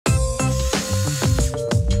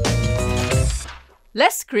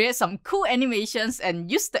Let's create some cool animations and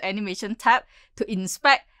use the animation tab to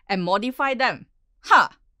inspect and modify them.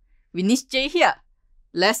 We need Jay here.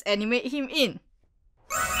 Let's animate him in.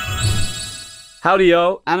 Howdy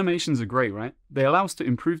yo! Animations are great, right? They allow us to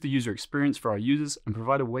improve the user experience for our users and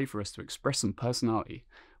provide a way for us to express some personality.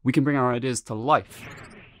 We can bring our ideas to life.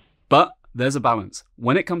 But there's a balance.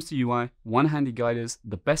 When it comes to UI, one handy guide is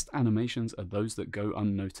the best animations are those that go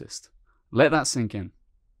unnoticed. Let that sink in.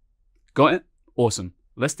 Got it? Awesome.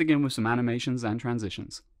 Let's dig in with some animations and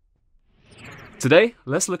transitions. Today,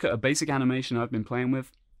 let's look at a basic animation I've been playing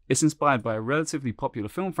with. It's inspired by a relatively popular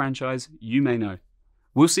film franchise you may know.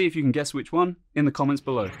 We'll see if you can guess which one in the comments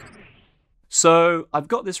below. So I've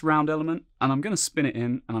got this round element and I'm going to spin it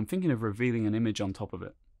in, and I'm thinking of revealing an image on top of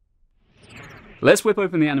it. Let's whip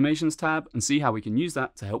open the animations tab and see how we can use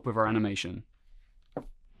that to help with our animation.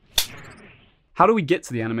 How do we get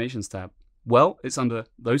to the animations tab? Well, it's under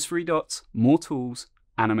those three dots, more tools,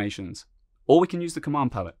 animations. Or we can use the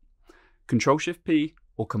command palette. Control-Shift-P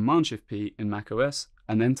or Command-Shift-P in macOS,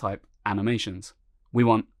 and then type animations. We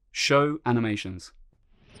want show animations.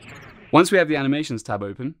 Once we have the animations tab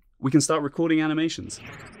open, we can start recording animations.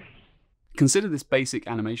 Consider this basic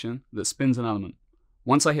animation that spins an element.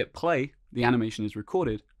 Once I hit play, the animation is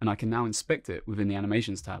recorded and I can now inspect it within the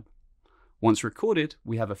animations tab. Once recorded,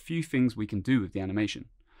 we have a few things we can do with the animation.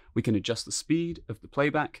 We can adjust the speed of the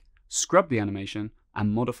playback, scrub the animation,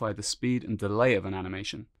 and modify the speed and delay of an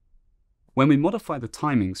animation. When we modify the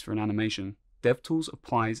timings for an animation, DevTools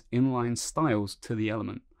applies inline styles to the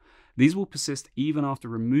element. These will persist even after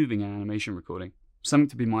removing an animation recording, something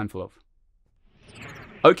to be mindful of.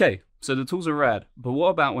 Okay, so the tools are rad, but what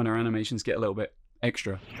about when our animations get a little bit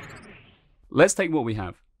extra? Let's take what we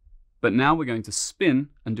have, but now we're going to spin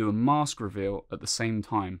and do a mask reveal at the same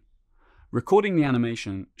time. Recording the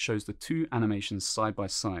animation shows the two animations side by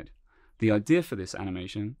side. The idea for this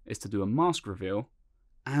animation is to do a mask reveal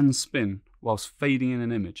and spin whilst fading in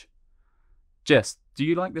an image. Jess, do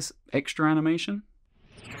you like this extra animation?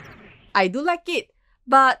 I do like it,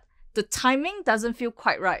 but the timing doesn't feel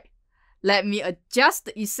quite right. Let me adjust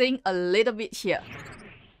the easing a little bit here.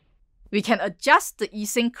 We can adjust the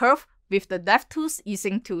easing curve with the DevTools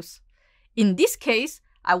easing tools. In this case,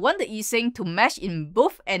 I want the easing to mesh in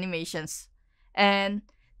both animations. And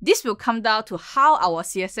this will come down to how our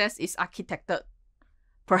CSS is architected.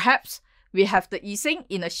 Perhaps we have the easing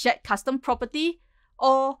in a shared custom property,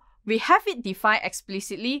 or we have it defined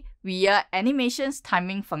explicitly via animations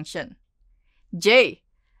timing function. Jay,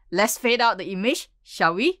 let's fade out the image,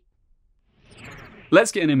 shall we?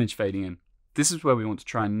 Let's get an image fading in. This is where we want to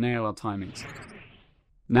try and nail our timings.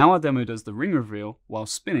 Now our demo does the ring reveal while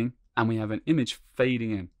spinning, and we have an image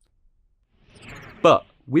fading in. But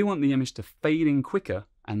we want the image to fade in quicker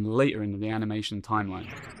and later in the animation timeline.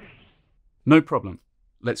 No problem.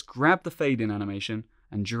 Let's grab the fade in animation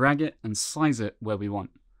and drag it and size it where we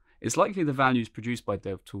want. It's likely the values produced by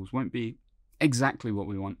DevTools won't be exactly what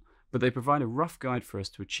we want, but they provide a rough guide for us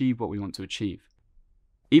to achieve what we want to achieve,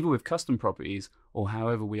 either with custom properties or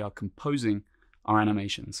however we are composing our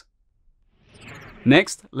animations.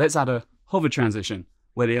 Next, let's add a hover transition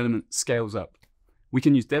where the element scales up. We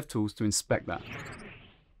can use DevTools to inspect that.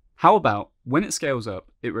 How about when it scales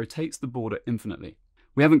up, it rotates the border infinitely?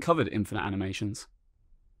 We haven't covered infinite animations.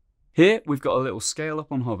 Here, we've got a little scale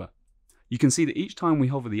up on hover. You can see that each time we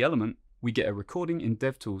hover the element, we get a recording in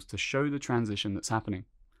DevTools to show the transition that's happening.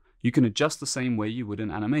 You can adjust the same way you would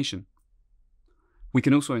an animation. We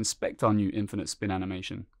can also inspect our new infinite spin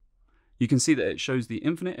animation. You can see that it shows the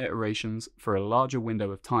infinite iterations for a larger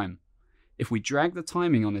window of time. If we drag the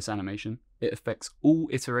timing on this animation, it affects all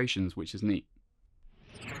iterations, which is neat.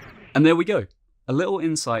 And there we go, a little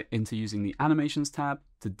insight into using the Animations tab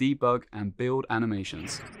to debug and build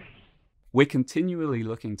animations. We're continually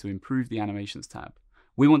looking to improve the Animations tab.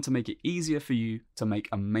 We want to make it easier for you to make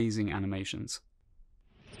amazing animations.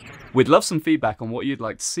 We'd love some feedback on what you'd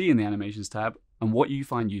like to see in the Animations tab and what you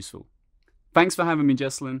find useful. Thanks for having me,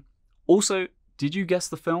 Jecelyn. Also, did you guess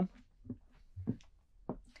the film?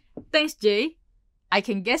 Thanks, Jay. I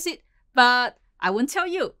can guess it, but I won't tell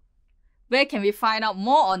you. Where can we find out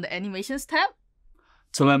more on the Animations tab?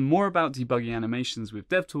 To learn more about debugging animations with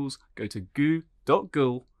DevTools, go to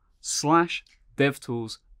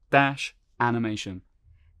goo.gul/devtools-animation.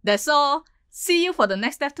 That's all. See you for the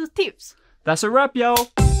next DevTools tips. That's a wrap,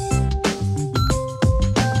 y'all!